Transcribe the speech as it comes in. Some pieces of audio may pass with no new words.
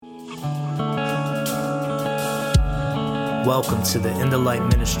Welcome to the In the Light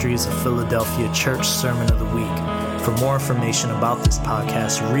Ministries of Philadelphia Church Sermon of the Week. For more information about this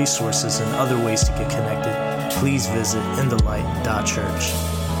podcast, resources, and other ways to get connected, please visit inthelight.church.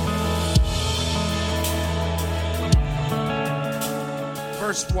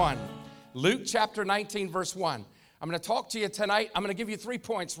 Verse 1. Luke chapter 19, verse 1. I'm going to talk to you tonight. I'm going to give you 3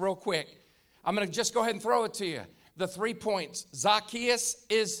 points real quick. I'm going to just go ahead and throw it to you. The 3 points. Zacchaeus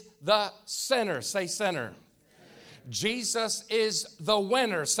is the sinner. Say sinner. Jesus is the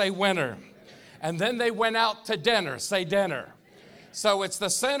winner. Say winner. And then they went out to dinner. Say dinner. So it's the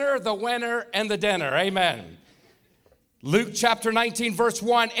sinner, the winner, and the dinner. Amen. Luke chapter 19, verse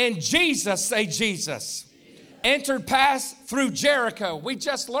 1. And Jesus, say Jesus, entered past through Jericho. We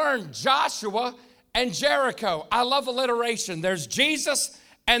just learned Joshua and Jericho. I love alliteration. There's Jesus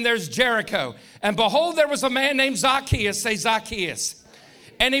and there's Jericho. And behold, there was a man named Zacchaeus. Say Zacchaeus.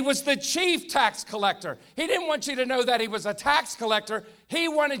 And he was the chief tax collector. He didn't want you to know that he was a tax collector. He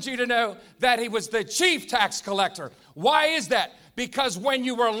wanted you to know that he was the chief tax collector. Why is that? Because when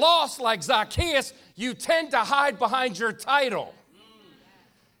you were lost like Zacchaeus, you tend to hide behind your title.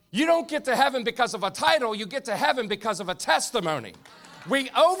 You don't get to heaven because of a title. You get to heaven because of a testimony.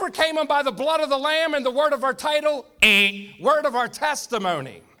 We overcame him by the blood of the Lamb and the word of our title, word of our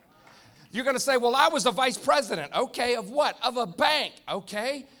testimony. You're going to say, well, I was a vice president. Okay, of what? Of a bank.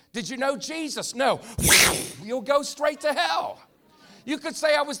 Okay. Did you know Jesus? No. You'll go straight to hell. You could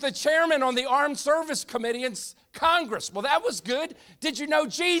say I was the chairman on the Armed Service Committee in Congress. Well, that was good. Did you know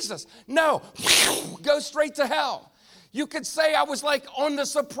Jesus? No. Go straight to hell. You could say I was like on the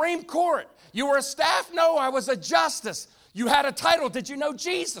Supreme Court. You were a staff? No, I was a justice. You had a title. Did you know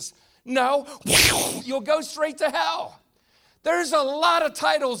Jesus? No. You'll go straight to hell. There's a lot of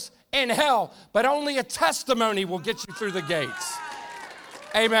titles in hell, but only a testimony will get you through the gates.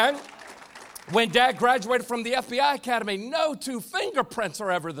 Amen. When Dad graduated from the FBI Academy, no two fingerprints are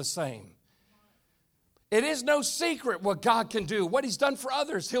ever the same. It is no secret what God can do. What he's done for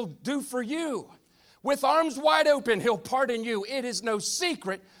others, he'll do for you. With arms wide open, he'll pardon you. It is no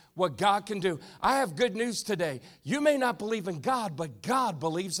secret what God can do. I have good news today. You may not believe in God, but God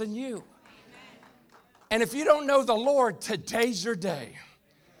believes in you. And if you don't know the Lord, today's your day.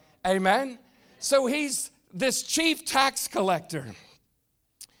 Amen. So he's this chief tax collector.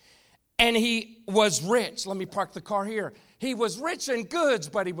 And he was rich. Let me park the car here. He was rich in goods,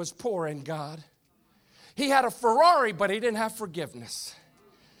 but he was poor in God. He had a Ferrari, but he didn't have forgiveness.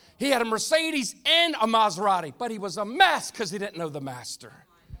 He had a Mercedes and a Maserati, but he was a mess because he didn't know the master.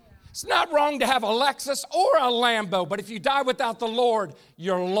 It's not wrong to have a Lexus or a Lambo, but if you die without the Lord,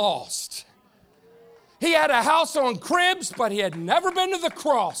 you're lost. He had a house on cribs, but he had never been to the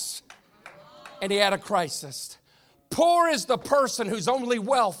cross. And he had a crisis. Poor is the person whose only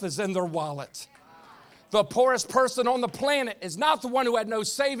wealth is in their wallet. The poorest person on the planet is not the one who had no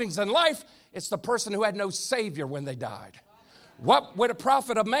savings in life. It's the person who had no Savior when they died. What would it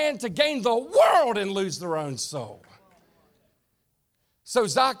profit a man to gain the world and lose their own soul? So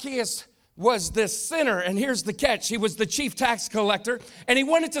Zacchaeus was this sinner, and here's the catch. He was the chief tax collector, and he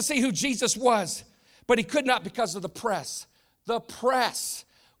wanted to see who Jesus was. But he could not because of the press. The press.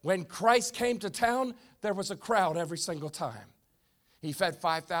 When Christ came to town, there was a crowd every single time. He fed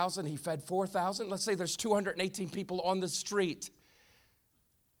 5,000. He fed 4,000. Let's say there's 218 people on the street.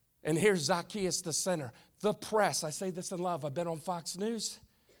 And here's Zacchaeus, the sinner. The press. I say this in love. I've been on Fox News.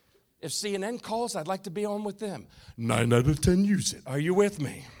 If CNN calls, I'd like to be on with them. 9 out of 10 use it. Are you with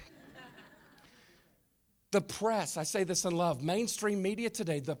me? The press, I say this in love, mainstream media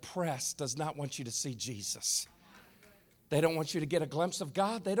today, the press does not want you to see Jesus. They don't want you to get a glimpse of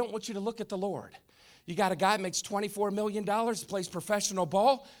God. They don't want you to look at the Lord. You got a guy that makes $24 million, plays professional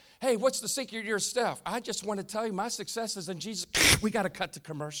ball. Hey, what's the secret to your stuff? I just want to tell you my success is in Jesus. We got to cut the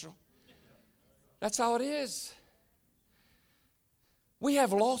commercial. That's how it is. We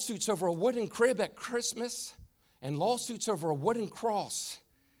have lawsuits over a wooden crib at Christmas and lawsuits over a wooden cross.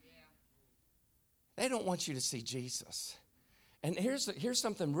 They don't want you to see Jesus. And here's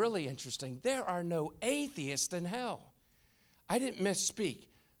something really interesting. There are no atheists in hell. I didn't misspeak.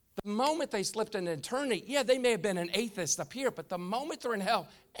 The moment they slipped into eternity, yeah, they may have been an atheist up here, but the moment they're in hell,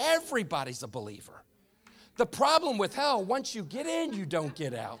 everybody's a believer. The problem with hell, once you get in, you don't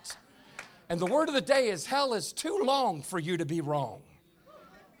get out. And the word of the day is hell is too long for you to be wrong.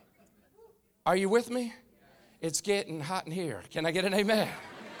 Are you with me? It's getting hot in here. Can I get an amen?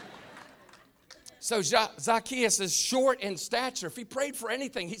 So Zacchaeus is short in stature. If he prayed for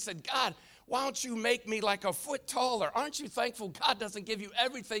anything, he said, God, why don't you make me like a foot taller? Aren't you thankful God doesn't give you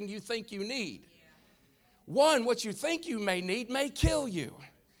everything you think you need? One, what you think you may need may kill you.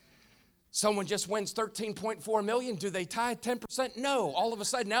 Someone just wins $13.4 million. Do they tithe 10%? No. All of a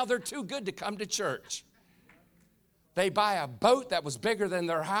sudden, now they're too good to come to church. They buy a boat that was bigger than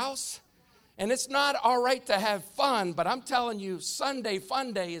their house. And it's not all right to have fun, but I'm telling you, Sunday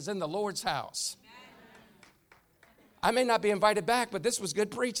fun day is in the Lord's house. I may not be invited back, but this was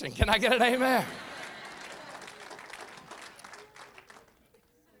good preaching. Can I get an amen?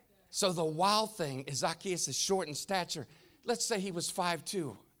 So the wild thing is Zacchaeus is short in stature. Let's say he was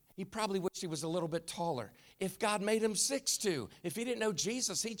 5'2". He probably wished he was a little bit taller. If God made him 6'2", if he didn't know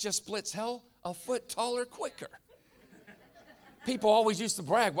Jesus, he just splits hell a foot taller quicker. People always used to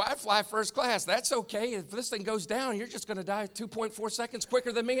brag, well, I fly first class. That's okay. If this thing goes down, you're just going to die 2.4 seconds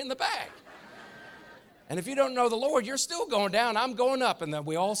quicker than me in the back. And if you don't know the Lord, you're still going down. I'm going up. And then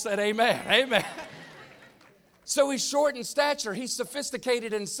we all said amen. Amen. So he's short in stature. He's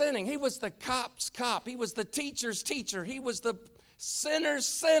sophisticated in sinning. He was the cop's cop. He was the teacher's teacher. He was the sinner's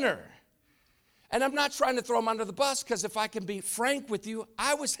sinner. And I'm not trying to throw him under the bus, because if I can be frank with you,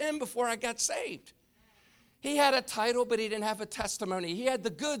 I was him before I got saved. He had a title, but he didn't have a testimony. He had the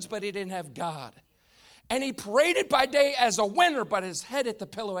goods, but he didn't have God. And he paraded by day as a winner, but his head at the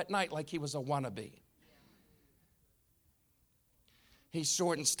pillow at night like he was a wannabe. He's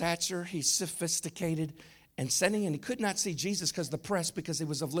short in stature. He's sophisticated and sinning, and he could not see Jesus because of the press, because he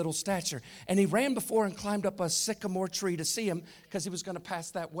was of little stature. And he ran before and climbed up a sycamore tree to see him, because he was going to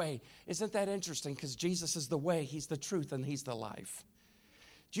pass that way. Isn't that interesting? Because Jesus is the way, he's the truth, and he's the life.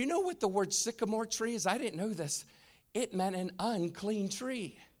 Do you know what the word sycamore tree is? I didn't know this. It meant an unclean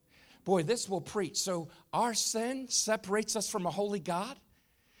tree. Boy, this will preach. So our sin separates us from a holy God.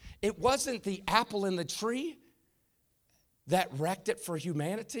 It wasn't the apple in the tree that wrecked it for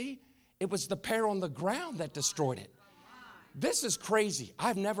humanity. It was the pear on the ground that destroyed it. This is crazy.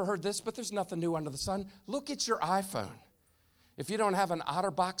 I've never heard this, but there's nothing new under the sun. Look at your iPhone. If you don't have an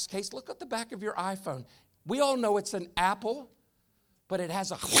OtterBox case, look at the back of your iPhone. We all know it's an apple, but it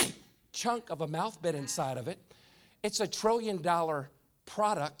has a chunk of a mouth bit inside of it. It's $1 trillion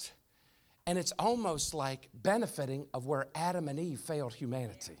product, and it's almost like benefiting of where Adam and Eve failed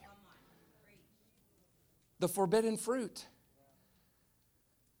humanity. The forbidden fruit.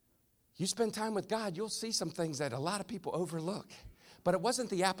 You spend time with God, you'll see some things that a lot of people overlook. But it wasn't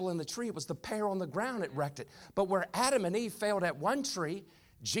the apple in the tree, it was the pear on the ground that wrecked it. But where Adam and Eve failed at one tree,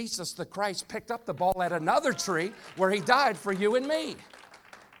 Jesus the Christ picked up the ball at another tree where he died for you and me.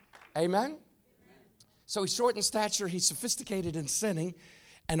 Amen? So he's short in stature, he's sophisticated in sinning,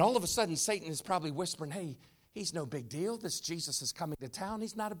 and all of a sudden Satan is probably whispering, hey, he's no big deal. This Jesus is coming to town.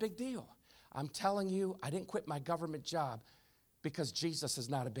 He's not a big deal. I'm telling you, I didn't quit my government job because Jesus is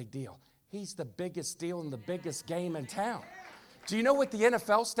not a big deal. He's the biggest deal in the biggest game in town. Do you know what the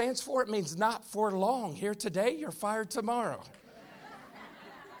NFL stands for? It means not for long. Here today, you're fired tomorrow.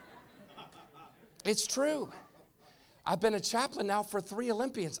 It's true. I've been a chaplain now for 3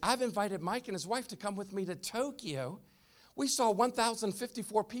 Olympians. I've invited Mike and his wife to come with me to Tokyo. We saw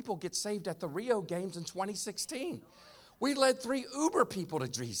 1,054 people get saved at the Rio Games in 2016. We led 3 Uber people to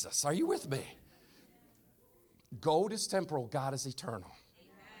Jesus. Are you with me? Gold is temporal, God is eternal.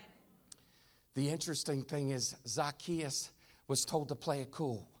 Amen. The interesting thing is Zacchaeus was told to play it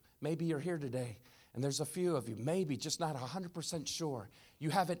cool. Maybe you're here today, and there's a few of you, maybe just not 100% sure. You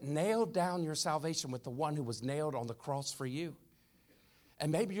haven't nailed down your salvation with the one who was nailed on the cross for you.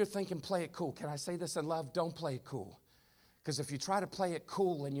 And maybe you're thinking, play it cool. Can I say this in love? Don't play it cool. Because if you try to play it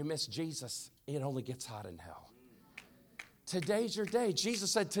cool and you miss Jesus, it only gets hot in hell. Today's your day.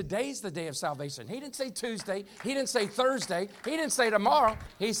 Jesus said today's the day of salvation. He didn't say Tuesday. He didn't say Thursday. He didn't say tomorrow.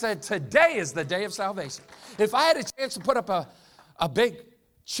 He said today is the day of salvation. If I had a chance to put up a big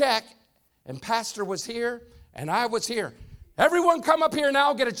check and Pastor was here and I was here, everyone come up here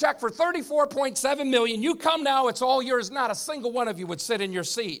now, get a check for $34.7 million. You come now, it's all yours. Not a single one of you would sit in your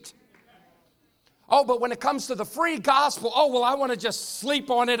seat. Oh, but when it comes to the free gospel, I want to just sleep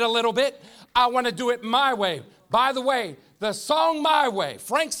on it a little bit. I want to do it my way. By the way, the song My Way,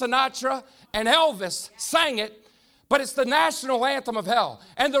 Frank Sinatra and Elvis sang it, but it's the national anthem of hell.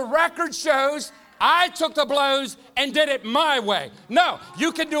 And the record shows I took the blows and did it my way. No,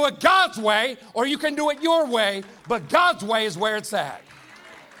 you can do it God's way or you can do it your way, but God's way is where it's at.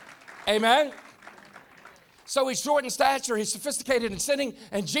 Amen? So he's short in stature, he's sophisticated in sinning,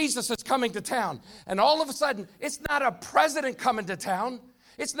 and Jesus is coming to town. And all of a sudden, it's not a president coming to town.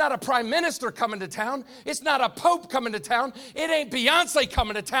 It's not a prime minister coming to town. It's not a pope coming to town. It ain't Beyonce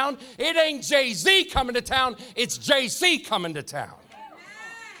coming to town. It ain't Jay-Z coming to town. It's JC coming to town.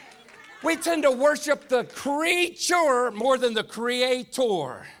 We tend to worship the creature more than the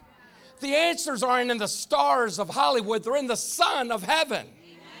creator. The answers aren't in the stars of Hollywood. They're in the Son of heaven.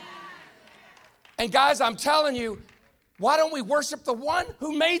 And guys, I'm telling you, why don't we worship the one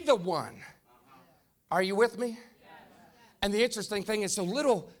who made the one? Are you with me? And the interesting thing is, so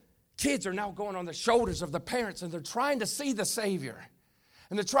little kids are now going on the shoulders of the parents, and they're trying to see the Savior.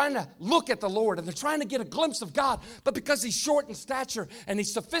 And they're trying to look at the Lord, and they're trying to get a glimpse of God. But because he's short in stature and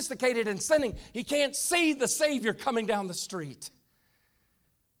he's sophisticated in sinning, he can't see the Savior coming down the street.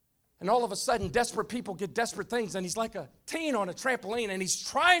 And all of a sudden, desperate people get desperate things, and he's like a teen on a trampoline, and he's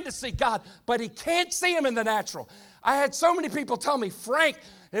trying to see God, but he can't see him in the natural. I had so many people tell me, Frank,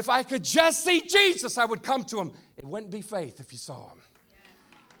 if I could just see Jesus, I would come to him. It wouldn't be faith if you saw him.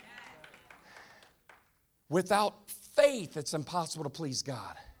 Without faith, it's impossible to please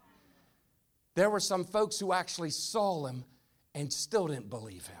God. There were some folks who actually saw him and still didn't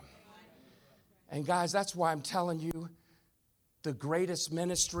believe him. And guys, that's why I'm telling you, the greatest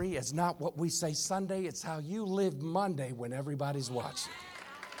ministry is not what we say Sunday, it's how you live Monday when everybody's watching.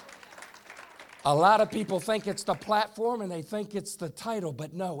 A lot of people think it's the platform and they think it's the title,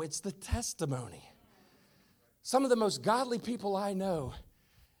 but no, it's the testimony. Some of the most godly people I know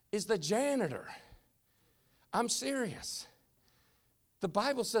is the janitor. I'm serious. The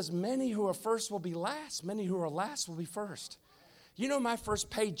Bible says many who are first will be last. Many who are last will be first. You know, my first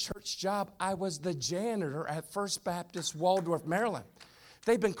paid church job, I was the janitor at First Baptist Waldorf, Maryland.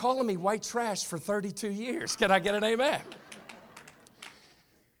 They've been calling me white trash for 32 years. Can I get an amen?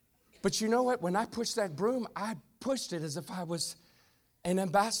 But you know what? When I pushed that broom, I pushed it as if I was an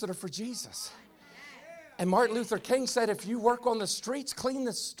ambassador for Jesus. And Martin Luther King said, if you work on the streets, clean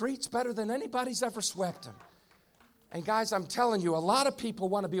the streets better than anybody's ever swept them. And guys, I'm telling you, a lot of people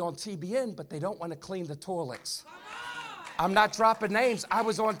want to be on TBN, but they don't want to clean the toilets. I'm not dropping names. I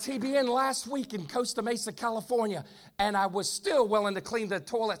was on TBN last week in Costa Mesa, California, and I was still willing to clean the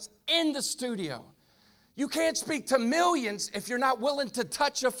toilets in the studio. You can't speak to millions if you're not willing to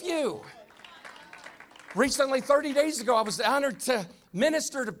touch a few. Recently, 30 days ago, I was honored to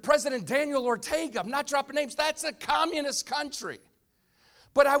minister to President Daniel Ortega. I'm not dropping names. That's a communist country.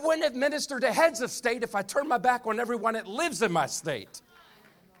 But I wouldn't have ministered to heads of state if I turned my back on everyone that lives in my state.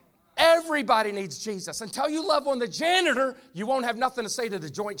 Everybody needs Jesus. Until you love on the janitor, you won't have nothing to say to the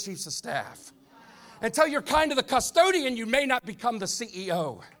Joint Chiefs of Staff. Until you're kind to the custodian, you may not become the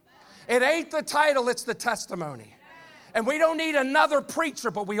CEO. It ain't the title, it's the testimony. And we don't need another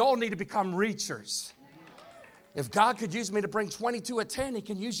preacher, but we all need to become reachers. If God could use me to bring 22 at 10, he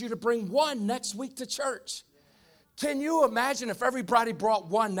can use you to bring one next week to church. Can you imagine if everybody brought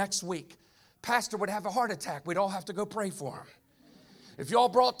one next week? Pastor would have a heart attack. We'd all have to go pray for him. If you all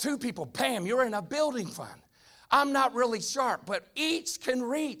brought 2 people, bam, you're in a building fund. I'm not really sharp, but each can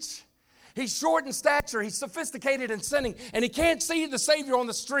reach. He's short in stature, he's sophisticated in sinning, and he can't see the Savior on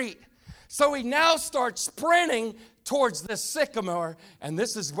the street. So he now starts sprinting towards this sycamore, and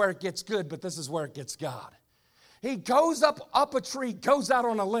this is where it gets good, but this is where it gets God. He goes up a tree, goes out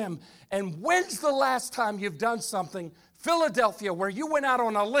on a limb, and when's the last time you've done something, Philadelphia, where you went out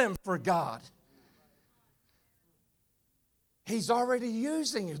on a limb for God? He's already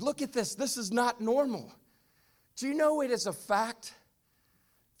using you. Look at this. This is not normal. Do you know it is a fact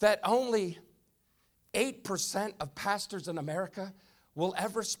that only 8% of pastors in America will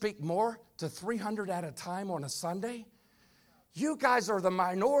ever speak more to 300 at a time on a Sunday? You guys are the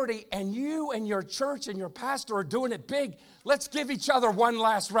minority, and you and your church and your pastor are doing it big. Let's give each other one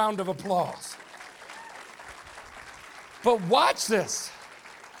last round of applause. But watch this.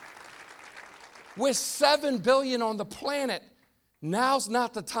 With 7 billion on the planet, now's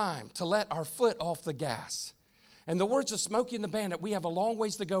not the time to let our foot off the gas. And the words of Smokey and the Bandit, we have a long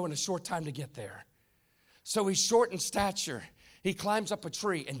ways to go and a short time to get there. So he's short in stature. He climbs up a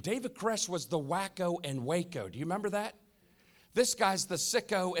tree. And David Koresh was the wacko in Waco. Do you remember that? This guy's the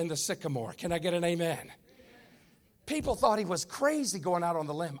sicko in the sycamore. Can I get an amen? People thought he was crazy going out on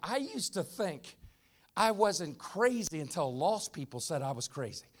the limb. I used to think I wasn't crazy until lost people said I was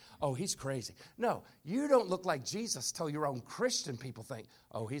crazy. Oh, he's crazy. No, you don't look like Jesus till your own Christian people think,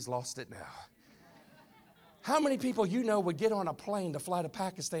 oh, he's lost it now. How many people you know would get on a plane to fly to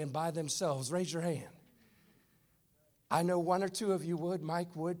Pakistan by themselves? Raise your hand. I know 1 or 2 of you would.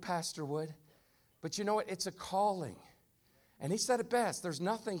 Mike would. Pastor would. But you know what? It's a calling. And he said it best. There's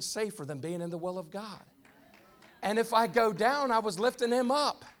nothing safer than being in the will of God. And if I go down, I was lifting him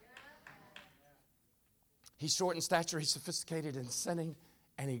up. He's short in stature. He's sophisticated in sinning.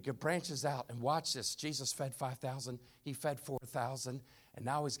 And he branches out. And watch this. Jesus fed 5,000. He fed 4,000. And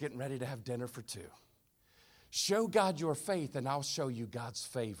now he's getting ready to have dinner for 2. Show God your faith, and I'll show you God's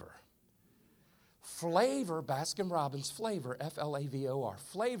favor. Flavor, Baskin-Robbins flavor, F-L-A-V-O-R.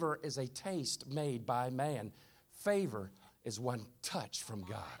 Flavor is a taste made by man. Favor is one touch from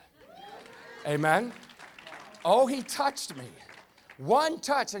God. Amen. Oh, he touched me. One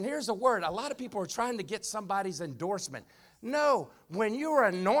touch. And here's a word. A lot of people are trying to get somebody's endorsement. No, when you are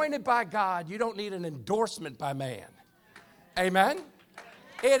anointed by God, you don't need an endorsement by man. Amen.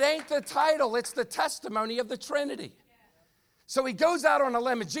 It ain't the title. It's the testimony of the Trinity. So he goes out on a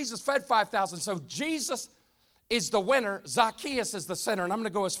limb, and Jesus fed 5,000. So Jesus is the winner. Zacchaeus is the sinner. And I'm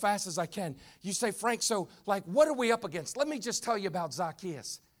going to go as fast as I can. You say, Frank, so like, what are we up against? Let me just tell you about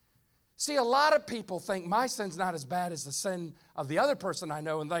Zacchaeus. See, a lot of people think my sin's not as bad as the sin of the other person I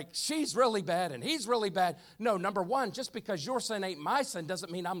know. And like, she's really bad and he's really bad. No, number one, just because your sin ain't my sin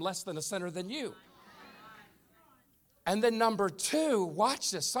doesn't mean I'm less than a sinner than you. And then number two, watch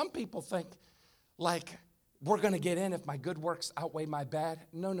this. Some people think like, we're going to get in if my good works outweigh my bad.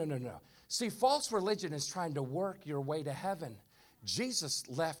 No. See, false religion is trying to work your way to heaven. Jesus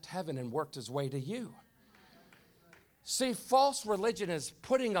left heaven and worked his way to you. See, false religion is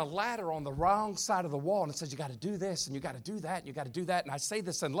putting a ladder on the wrong side of the wall, and it says you got to do this, and you got to do that, and you got to do that. And I say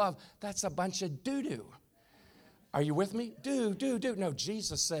this in love. That's a bunch of doo-doo. Are you with me? Do. No,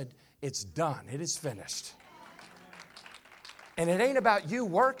 Jesus said, it's done. It is finished. And it ain't about you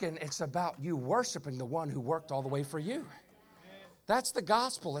working. It's about you worshiping the one who worked all the way for you. That's the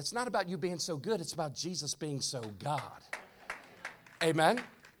gospel. It's not about you being so good. It's about Jesus being so God. Amen?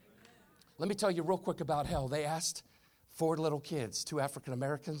 Let me tell you real quick about hell. They asked 4 little kids, 2 African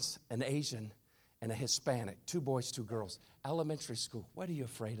Americans, an Asian, and a Hispanic, 2 boys, 2 girls, elementary school. What are you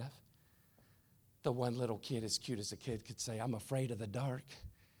afraid of? The one little kid, as cute as a kid, could say, I'm afraid of the dark.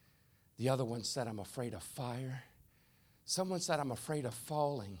 The other one said, I'm afraid of fire. Someone said, I'm afraid of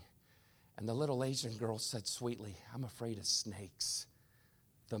falling. And the little Asian girl said sweetly, I'm afraid of snakes.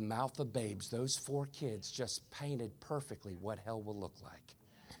 The mouth of babes, those 4 kids just painted perfectly what hell will look like.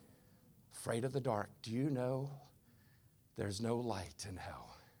 Afraid of the dark. Do you know there's no light in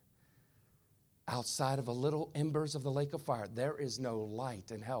hell? Outside of a little embers of the lake of fire, there is no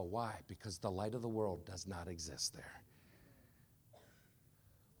light in hell. Why? Because the light of the world does not exist there.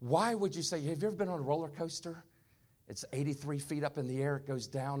 Why would you say, have you ever been on a roller coaster? It's 83 feet up in the air. It goes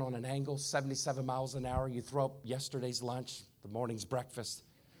down on an angle, 77 miles an hour. You throw up yesterday's lunch, the morning's breakfast.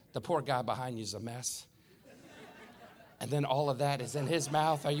 The poor guy behind you is a mess. And then all of that is in his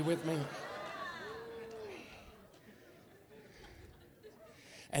mouth. Are you with me?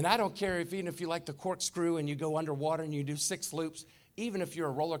 And I don't care even if you like the corkscrew and you go underwater and you do 6 loops. Even if you're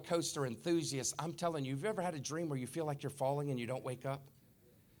a roller coaster enthusiast, I'm telling you, have you ever had a dream where you feel like you're falling and you don't wake up?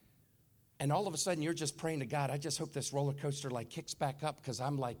 And all of a sudden, you're just praying to God, I just hope this roller coaster like kicks back up because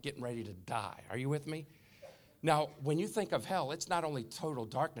I'm like getting ready to die. Are you with me? Now, when you think of hell, it's not only total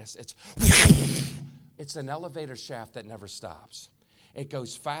darkness, it's an elevator shaft that never stops. It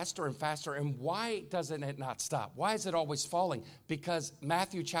goes faster and faster. And why doesn't it not stop? Why is it always falling? Because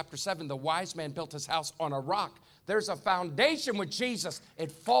Matthew chapter 7, the wise man built his house on a rock. There's a foundation with Jesus.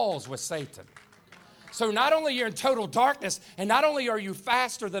 It falls with Satan. So not only you're in total darkness, and not only are you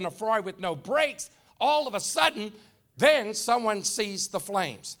faster than a Ferrari with no brakes, all of a sudden, then someone sees the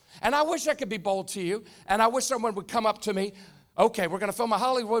flames. And I wish I could be bold to you, and I wish someone would come up to me, okay, we're going to film a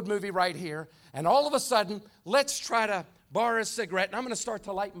Hollywood movie right here, and all of a sudden, let's try to borrow a cigarette, and I'm going to start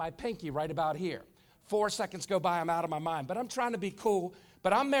to light my pinky right about here. 4 seconds go by, I'm out of my mind. But I'm trying to be cool,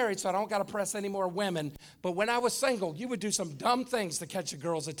 but I'm married, so I don't got to press any more women. But when I was single, you would do some dumb things to catch a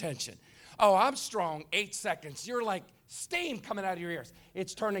girl's attention. Oh, I'm strong, 8 seconds. You're like steam coming out of your ears.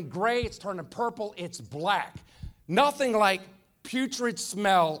 It's turning gray, it's turning purple, it's black. Nothing like putrid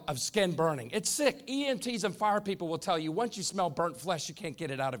smell of skin burning. It's sick. EMTs and fire people will tell you once you smell burnt flesh, you can't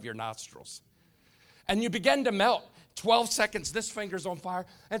get it out of your nostrils. And you begin to melt. 12 seconds, this finger's on fire.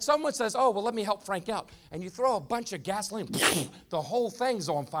 And someone says, oh, well, let me help Frank out. And you throw a bunch of gasoline, the whole thing's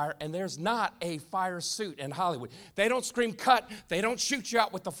on fire, and there's not a fire suit in Hollywood. They don't scream cut. They don't shoot you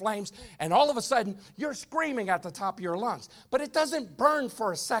out with the flames. And all of a sudden, you're screaming at the top of your lungs. But it doesn't burn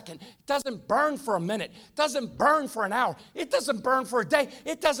for a second. It doesn't burn for a minute. It doesn't burn for an hour. It doesn't burn for a day.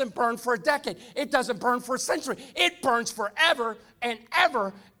 It doesn't burn for a decade. It doesn't burn for a century. It burns forever and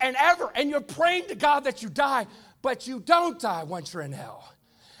ever and ever. And you're praying to God that you die, but you don't die once you're in hell.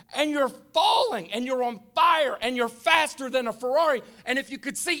 And you're falling, and you're on fire, and you're faster than a Ferrari. And if you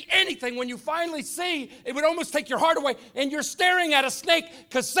could see anything, when you finally see, it would almost take your heart away. And you're staring at a snake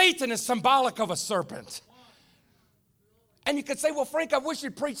because Satan is symbolic of a serpent. And you could say, well, Frank, I wish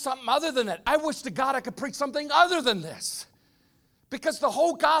you'd preach something other than that. I wish to God I could preach something other than this. Because the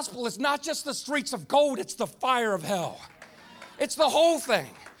whole gospel is not just the streets of gold, it's the fire of hell. It's the whole thing.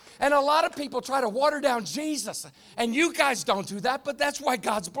 And a lot of people try to water down Jesus. And you guys don't do that, but that's why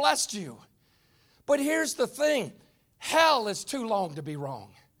God's blessed you. But here's the thing. Hell is too long to be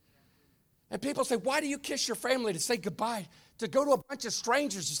wrong. And people say, why do you kiss your family to say goodbye, to go to a bunch of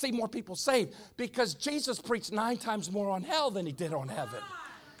strangers to see more people saved? Because Jesus preached 9 times more on hell than he did on heaven.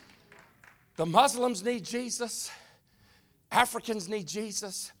 The Muslims need Jesus. Africans need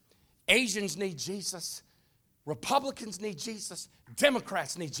Jesus. Asians need Jesus. Republicans need Jesus.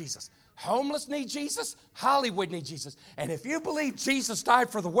 Democrats need Jesus. Homeless need Jesus. Hollywood need Jesus. And if you believe Jesus died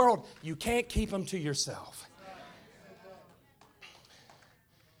for the world, you can't keep him to yourself.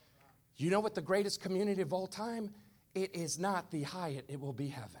 You know what the greatest community of all time? It is not the Hyatt, it will be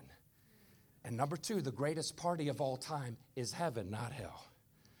heaven. And number 2, the greatest party of all time is heaven, not hell.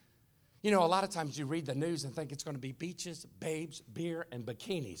 You know, a lot of times you read the news and think it's going to be beaches, babes, beer, and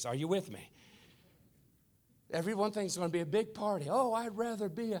bikinis. Are you with me? Everyone thinks it's going to be a big party. Oh, I'd rather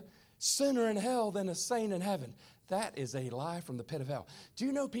be a sinner in hell than a saint in heaven. That is a lie from the pit of hell. Do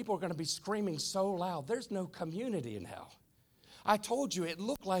you know people are going to be screaming so loud? There's no community in hell. I told you it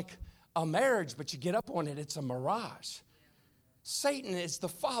looked like a marriage, but you get up on it, it's a mirage. Satan is the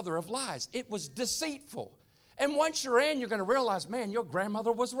father of lies. It was deceitful. And once you're in, you're going to realize, man, your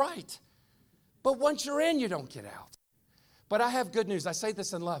grandmother was right. But once you're in, you don't get out. But I have good news. I say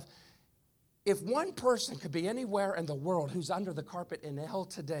this in love. If one person could be anywhere in the world who's under the carpet in hell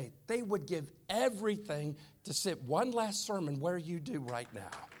today, they would give everything to sit one last sermon where you do right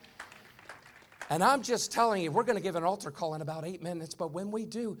now. And I'm just telling you, we're going to give an altar call in about 8 minutes, but when we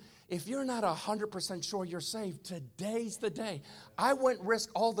do, if you're not 100% sure you're saved, today's the day. I wouldn't risk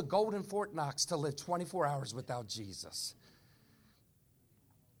all the gold in Fort Knox to live 24 hours without Jesus.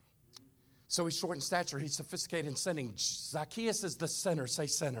 So he's short in stature, he's sophisticated in sinning. Zacchaeus is the sinner, say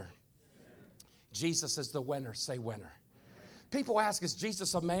sinner. Jesus is the winner, say winner. People ask, is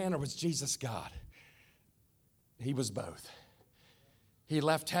Jesus a man or was Jesus God? He was both. He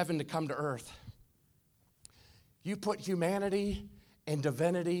left heaven to come to earth. You put humanity and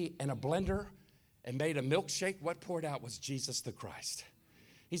divinity in a blender and made a milkshake, what poured out was Jesus the Christ.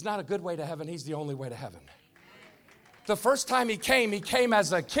 He's not a good way to heaven, he's the only way to heaven. The first time he came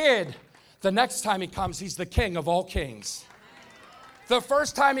as a kid. The next time he comes, he's the King of all kings. The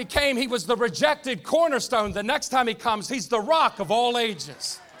first time he came, he was the rejected cornerstone. The next time he comes, he's the rock of all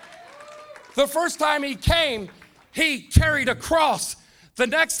ages. The first time he came, he carried a cross. The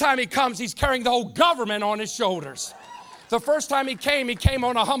next time he comes, he's carrying the whole government on his shoulders. The first time he came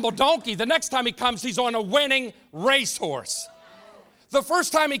on a humble donkey. The next time he comes, he's on a winning racehorse. The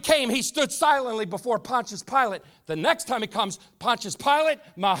first time he came, he stood silently before Pontius Pilate. The next time he comes, Pontius Pilate,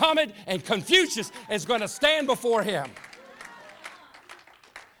 Muhammad, and Confucius is going to stand before him.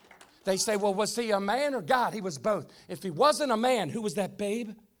 They say, well, was he a man or God? He was both. If he wasn't a man, who was that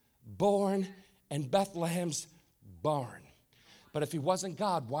babe born in Bethlehem's barn? But if he wasn't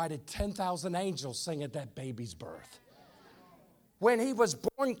God, why did 10,000 angels sing at that baby's birth? When he was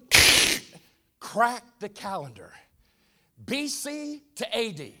born, cracked the calendar. BC to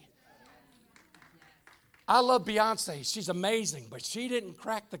AD. I love Beyonce. She's amazing, but she didn't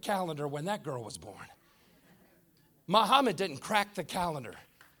crack the calendar when that girl was born. Muhammad didn't crack the calendar.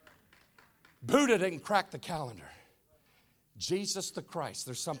 Buddha didn't crack the calendar. Jesus the Christ,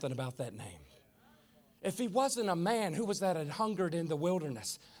 there's something about that name. If he wasn't a man, who was that had hungered in the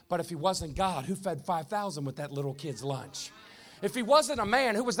wilderness? But if he wasn't God, who fed 5,000 with that little kid's lunch? If he wasn't a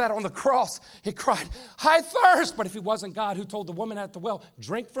man, who was that on the cross? He cried, I thirst. But if he wasn't God, who told the woman at the well,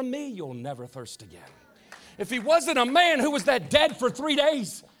 drink from me, you'll never thirst again. If he wasn't a man, who was that dead for 3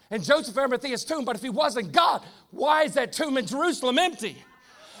 days in Joseph Arimathea's tomb? But if he wasn't God, why is that tomb in Jerusalem empty?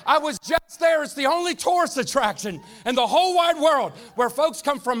 I was just there. It's the only tourist attraction in the whole wide world where folks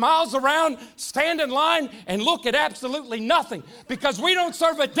come from miles around, stand in line, and look at absolutely nothing. Because we don't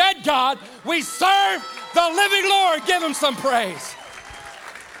serve a dead God. We serve the living Lord. Give him some praise.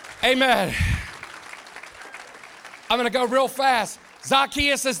 Amen. I'm going to go real fast.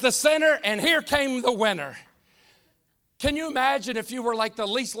 Zacchaeus is the sinner, and here came the winner. Can you imagine if you were like the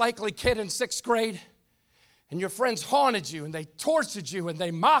least likely kid in 6th grade? And your friends haunted you, and they tortured you, and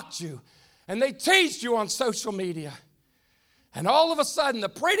they mocked you, and they teased you on social media. And all of a sudden, the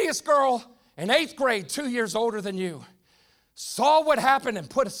prettiest girl in 8th grade, 2 years older than you, saw what happened and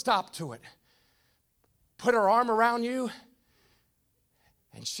put a stop to it. Put her arm around you,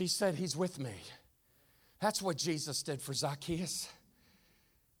 and she said, he's with me. That's what Jesus did for Zacchaeus.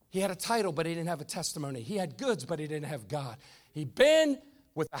 He had a title, but he didn't have a testimony. He had goods, but he didn't have God. He'd been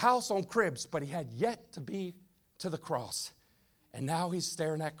with a house on cribs, but he had yet to be to the cross. And now he's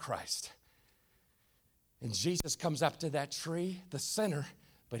staring at Christ. And Jesus comes up to that tree, the sinner,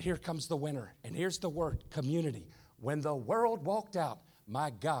 but here comes the winner. And here's the word, community. When the world walked out,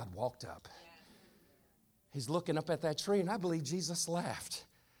 my God walked up. He's looking up at that tree, and I believe Jesus laughed.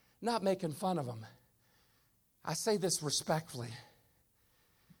 not making fun of them. I say this respectfully.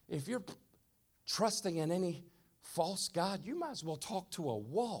 If you're trusting in any false god, you might as well talk to a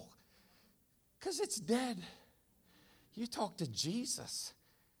wall because it's dead. You talk to Jesus.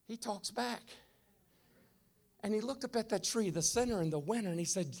 He talks back. And he looked up at that tree, the sinner and the winner, and he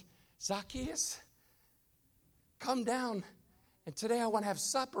said, Zacchaeus, come down, and today I want to have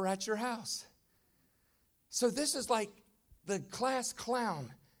supper at your house. So this is like the class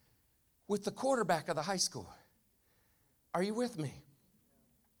clown with the quarterback of the high school. Are you with me?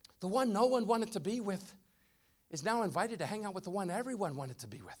 The one no one wanted to be with is now invited to hang out with the one everyone wanted to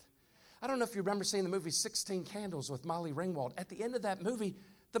be with. I don't know if you remember seeing the movie 16 Candles with Molly Ringwald. At the end of that movie,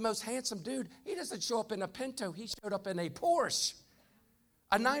 the most handsome dude, he doesn't show up in a Pinto. He showed up in a Porsche,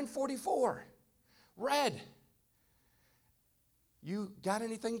 a 944, red. You got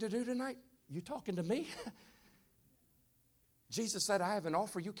anything to do tonight? You talking to me? Jesus said, I have an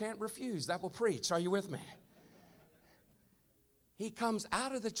offer you can't refuse. That will preach. Are you with me? He comes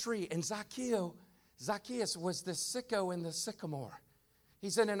out of the tree, and Zacchaeus was the sicko in the sycamore.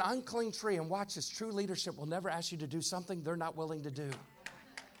 He's in an unclean tree, and watch this. True leadership will never ask you to do something they're not willing to do.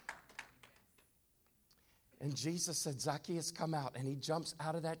 And Jesus said, Zacchaeus, come out. And he jumps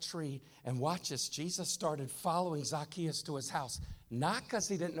out of that tree, and watch this. Jesus started following Zacchaeus to his house, not because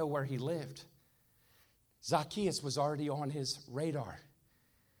he didn't know where he lived. Zacchaeus was already on his radar.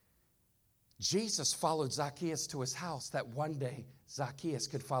 Jesus followed Zacchaeus to his house that one day Zacchaeus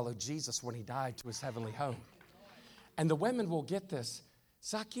could follow Jesus when he died to his heavenly home. And the women will get this.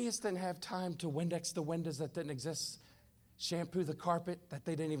 Zacchaeus didn't have time to Windex the windows that didn't exist, shampoo the carpet that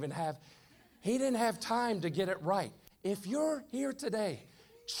they didn't even have. He didn't have time to get it right. If you're here today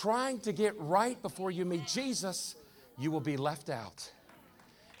trying to get right before you meet Jesus, you will be left out.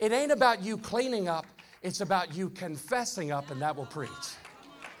 It ain't about you cleaning up. It's about you confessing up, and that will preach.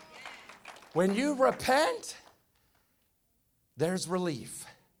 When you repent, there's relief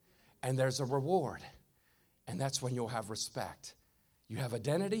and there's a reward. And that's when you'll have respect. You have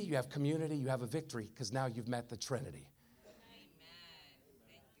identity, you have community, you have a victory because now you've met the Trinity. Amen.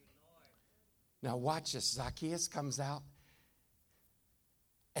 Thank you, Lord. Now watch this. Zacchaeus comes out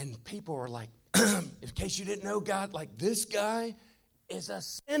and people are like, in case you didn't know, God, like this guy is a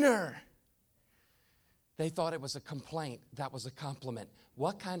sinner. They thought it was a complaint. That was a compliment.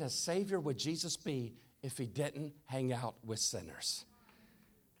 What kind of Savior would Jesus be if he didn't hang out with sinners?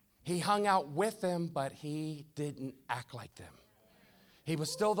 He hung out with them, but he didn't act like them. He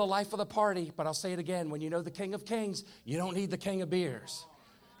was still the life of the party, but I'll say it again. When you know the King of Kings, you don't need the King of Beers.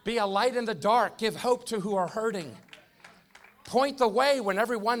 Be a light in the dark. Give hope to who are hurting. Point the way when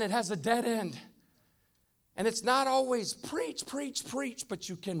everyone that has a dead end. And it's not always preach, preach, preach, but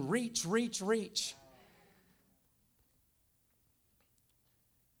you can reach.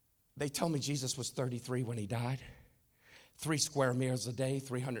 They tell me Jesus was 33 when he died. 3 square meals a day,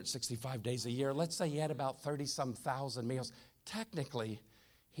 365 days a year. Let's say he had about 30-some thousand meals. Technically,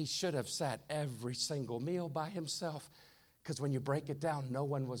 he should have sat every single meal by himself because when you break it down, no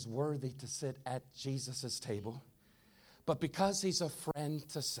one was worthy to sit at Jesus' table. But because he's a friend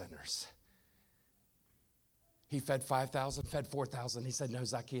to sinners, he fed 5,000, fed 4,000. He said, no,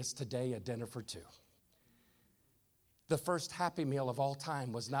 Zacchaeus, today a dinner for 2. The first Happy Meal of all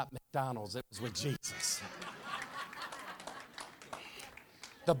time was not McDonald's, it was with Jesus.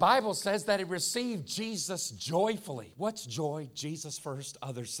 The Bible says that he received Jesus joyfully. What's joy? Jesus first,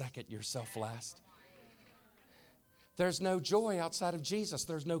 others second, yourself last. There's no joy outside of Jesus.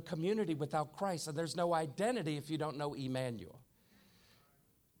 There's no community without Christ. And there's no identity if you don't know Emmanuel.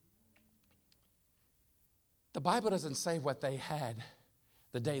 The Bible doesn't say what they had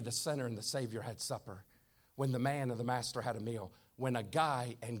the day the sinner and the Savior had supper, when the man and the master had a meal, when a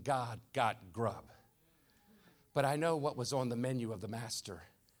guy and God got grub. But I know what was on the menu of the master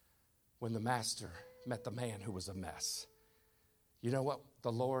when the master met the man who was a mess. You know what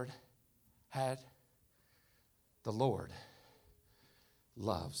the Lord had? The Lord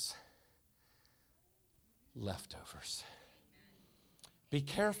loves leftovers. Be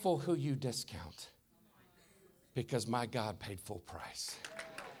careful who you discount, because my God paid full price.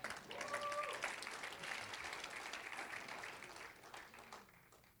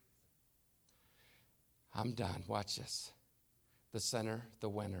 I'm done. Watch this. The sinner, the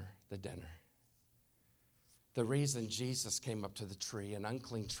winner, the dinner. The reason Jesus came up to the tree, an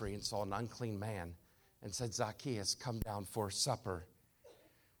unclean tree, and saw an unclean man and said, Zacchaeus, come down for supper.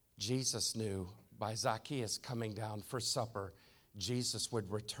 Jesus knew by Zacchaeus coming down for supper, Jesus would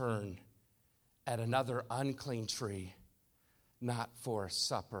return at another unclean tree, not for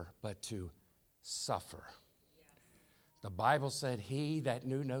supper, but to suffer. The Bible said he that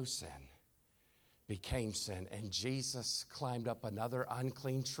knew no sin became sin. And Jesus climbed up another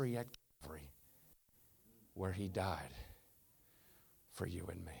unclean tree at Calvary where he died for you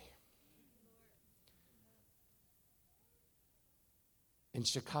and me. In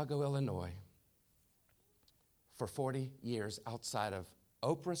Chicago, Illinois, for 40 years outside of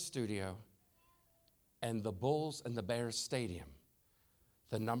Oprah's studio and the Bulls and the Bears Stadium,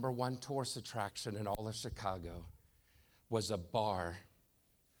 the number one tourist attraction in all of Chicago was a bar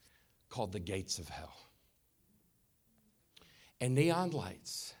called the Gates of Hell. And neon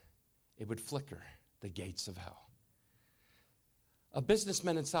lights, it would flicker, the Gates of Hell. A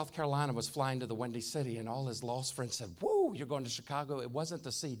businessman in South Carolina was flying to the Windy City, and all his lost friends said, "Whoa, you're going to Chicago." It wasn't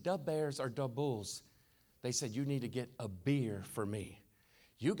to see the Bears or the Bulls. They said, "You need to get a beer for me.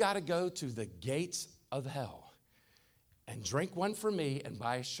 You got to go to the Gates of Hell and drink one for me and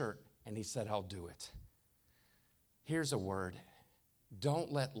buy a shirt." And he said, "I'll do it." Here's a word.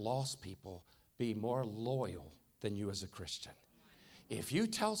 Don't let lost people be more loyal than you as a Christian. If you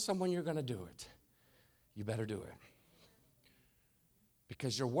tell someone you're going to do it, you better do it.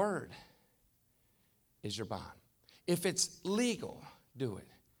 Because your word is your bond. If it's legal, do it.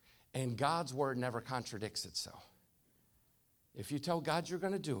 And God's word never contradicts itself. If you tell God you're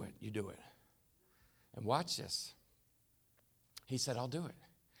going to do it, you do it. And watch this. He said, "I'll do it."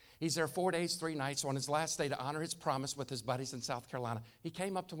 He's there 4 days, 3 nights. On his last day, to honor his promise with his buddies in South Carolina, he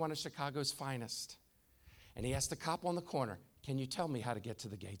came up to one of Chicago's finest. And he asked the cop on the corner, "Can you tell me how to get to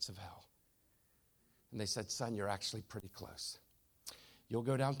the Gates of Hell?" And they said, "Son, you're actually pretty close. You'll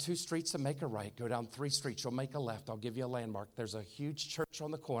go down 2 streets and make a right. Go down 3 streets. You'll make a left. I'll give you a landmark. There's a huge church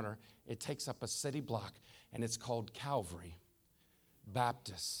on the corner. It takes up a city block, and it's called Calvary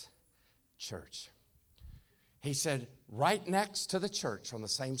Baptist Church." He said, right next to the church on the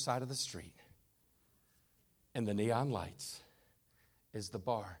same side of the street, in the neon lights, is the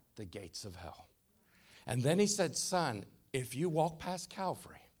bar, the Gates of Hell. And then he said, "Son, if you walk past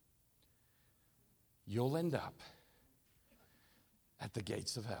Calvary, you'll end up at the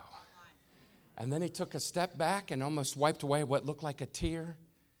Gates of Hell." And then he took a step back and almost wiped away what looked like a tear.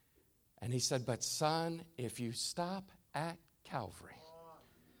 And he said, "But son, if you stop at Calvary,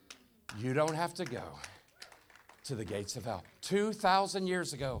 you don't have to go to the Gates of Hell." 2,000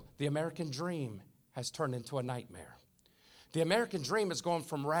 years ago, the American dream has turned into a nightmare. The American dream is going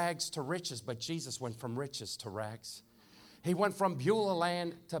from rags to riches, but Jesus went from riches to rags. He went from Beulah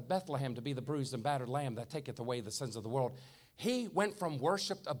land to Bethlehem to be the bruised and battered lamb that taketh away the sins of the world. He went from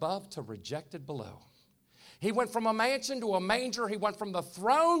worshiped above to rejected below. He went from a mansion to a manger. He went from the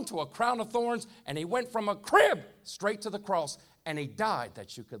throne to a crown of thorns. And he went from a crib straight to the cross. And he died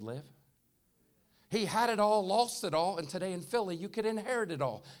that you could live. He had it all, lost it all. And today in Philly, you could inherit it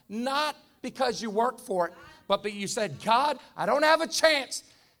all. Not because you worked for it, but you said, "God, I don't have a chance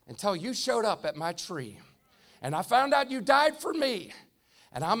until you showed up at my tree. And I found out you died for me.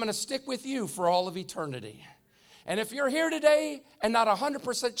 And I'm going to stick with you for all of eternity." And if you're here today and not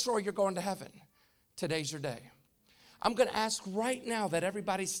 100% sure you're going to heaven, today's your day. I'm going to ask right now that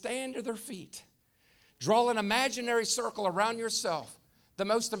everybody stand to their feet. Draw an imaginary circle around yourself. The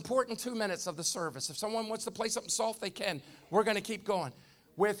most important 2 minutes of the service. If someone wants to play something soft, they can. We're going to keep going.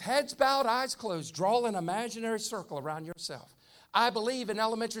 With heads bowed, eyes closed, draw an imaginary circle around yourself. I believe in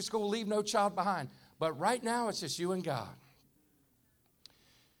elementary school, leave no child behind. But right now, it's just you and God.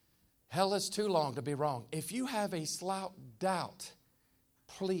 Hell is too long to be wrong. If you have a slight doubt,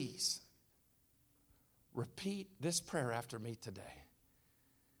 please repeat this prayer after me today.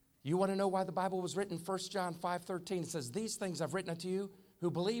 You want to know why the Bible was written? 1 John 5:13. It says, "These things I've written unto you who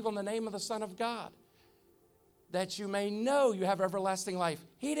believe on the name of the Son of God, that you may know you have everlasting life."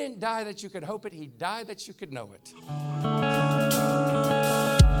 He didn't die that you could hope it. He died that you could know it.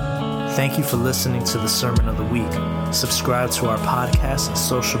 Thank you for listening to the Sermon of the Week. Subscribe to our podcast and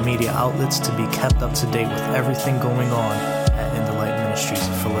social media outlets to be kept up to date with everything going on at In the Light Ministries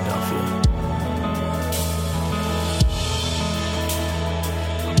of Philadelphia.